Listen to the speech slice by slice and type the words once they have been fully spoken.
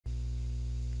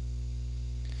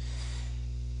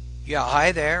Yeah,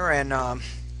 hi there, and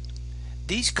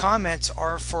these comments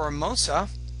are for Mosa,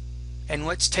 and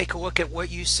let's take a look at what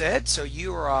you said. So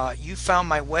you found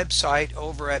my website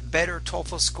over at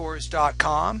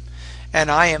bettertoeflscores.com,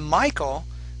 and I am Michael.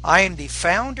 I am the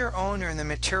founder, owner, and the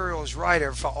materials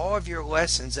writer for all of your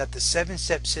lessons at the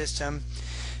 7-step system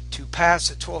to pass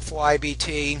the TOEFL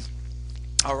IBT.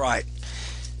 All right,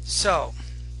 so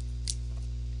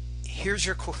here's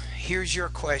your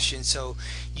question. So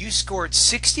you scored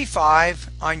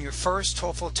 65 on your first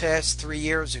TOEFL test 3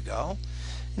 years ago,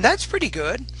 and that's pretty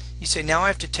good. You say, now I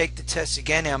have to take the test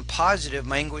again, and I'm positive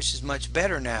my English is much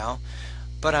better now,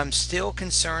 but I'm still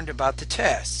concerned about the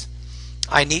test.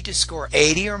 I need to score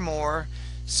 80 or more,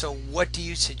 so what do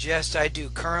you suggest I do?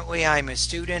 Currently I'm a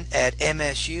student at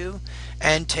MSU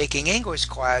and taking English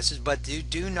classes, but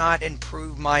do not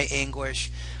improve my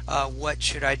English. What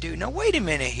should I do? Now wait a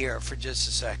minute here for just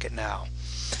a second now.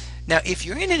 Now if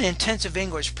you're in an intensive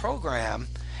English program,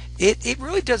 it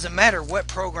really doesn't matter what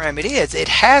program it is. It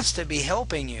has to be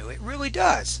helping you. It really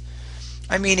does.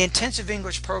 I mean, intensive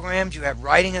English programs, you have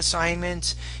writing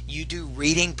assignments, you do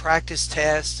reading practice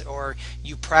tests, or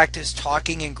you practice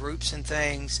talking in groups and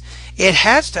things. It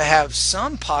has to have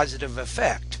some positive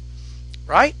effect,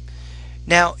 right?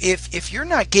 Now, if you're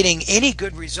not getting any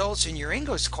good results in your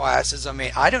English classes, I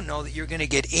mean, I don't know that you're going to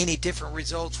get any different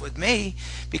results with me,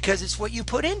 because it's what you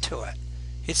put into it.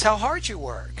 It's how hard you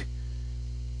work.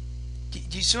 Do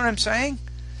you see what I'm saying?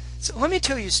 So let me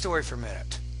tell you a story for a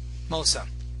minute. Mosa.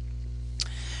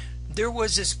 There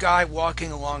was this guy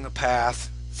walking along a path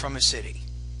from a city.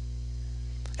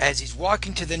 As he's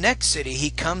walking to the next city, he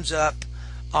comes up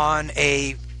on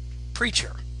a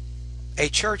preacher, a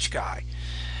church guy.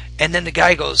 And then the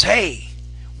guy goes, "Hey,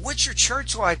 what's your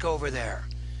church like over there?"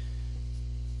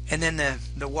 And then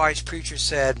the wise preacher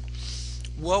said,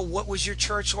 "Well, what was your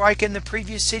church like in the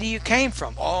previous city you came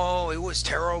from?" "Oh, it was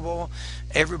terrible.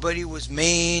 Everybody was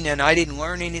mean, and I didn't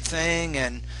learn anything,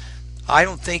 and I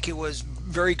don't think it was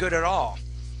very good at all."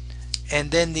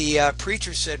 And then the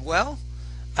preacher said, "Well,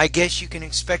 I guess you can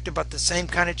expect about the same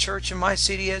kind of church in my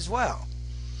city as well."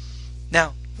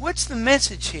 Now, what's the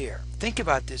message here? Think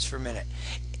about this for a minute.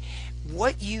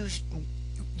 What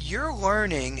you're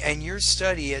learning and your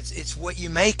study, it's what you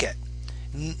make it.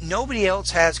 Nobody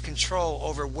else has control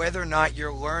over whether or not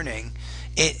you're learning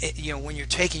when you're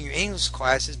taking your English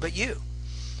classes but you.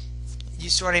 You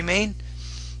see what I mean?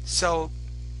 So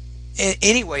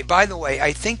anyway, by the way,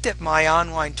 I think that my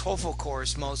online TOEFL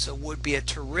course, Mosa, would be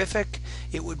it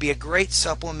would be a great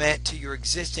supplement to your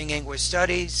existing English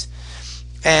studies.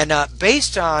 And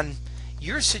based on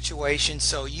your situation,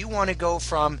 so you want to go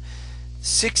from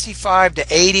 65 to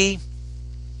 80,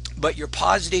 but you're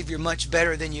positive you're much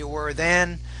better than you were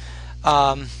then.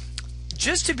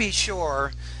 Just to be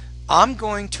sure, I'm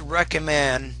going to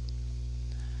recommend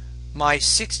my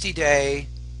 60-day,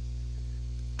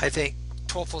 I think,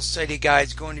 TOEFL study guide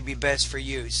is going to be best for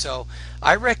you. So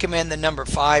I recommend the number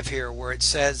 5 here, where it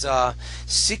says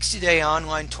 60-day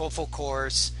online TOEFL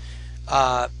course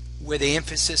with the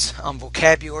emphasis on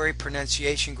vocabulary,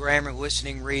 pronunciation, grammar,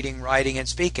 listening, reading, writing, and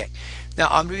speaking. Now,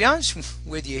 I'm going to be honest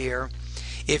with you here.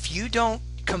 If you don't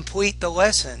complete the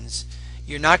lessons,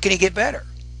 you're not going to get better.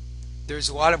 There's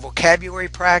a lot of vocabulary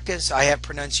practice. I have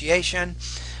pronunciation.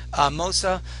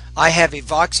 Mosa, I have a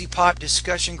VoxyPop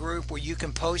discussion group where you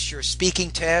can post your speaking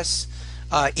tests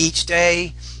each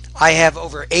day. I have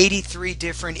over 83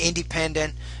 different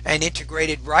independent and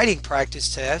integrated writing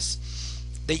practice tests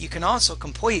that you can also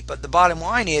complete. But the bottom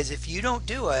line is, if you don't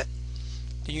do it,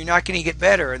 then you're not going to get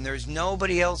better, and there's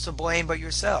nobody else to blame but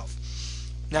yourself.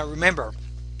 Now remember,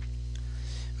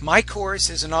 my course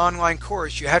is an online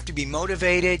course. You have to be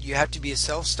motivated, you have to be a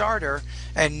self-starter,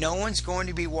 and no one's going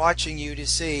to be watching you to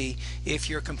see if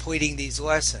you're completing these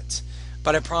lessons.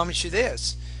 But I promise you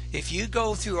this, if you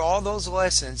go through all those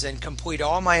lessons and complete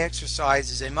all my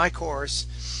exercises in my course,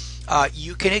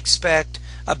 you can expect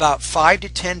about 5 to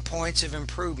 10 points of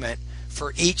improvement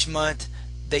for each month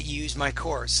that you use my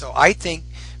course. So I think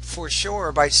for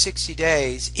sure by 60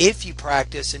 days, if you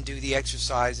practice and do the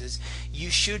exercises, you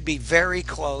should be very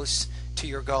close to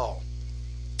your goal.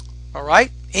 All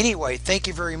right? Anyway, thank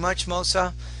you very much,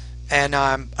 Mosa. And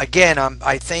again,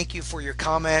 I thank you for your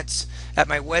comments at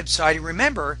my website. And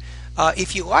remember,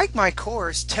 if you like my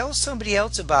course, tell somebody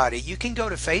else about it. You can go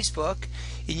to Facebook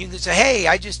and you can say, "Hey,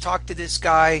 I just talked to this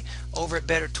guy over at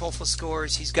Better TOEFL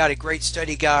Scores. He's got a great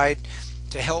study guide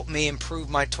to help me improve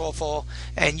my TOEFL,"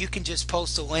 and you can just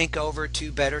post a link over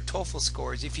to Better TOEFL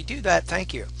Scores. If you do that,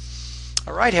 thank you.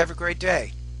 All right, have a great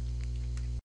day.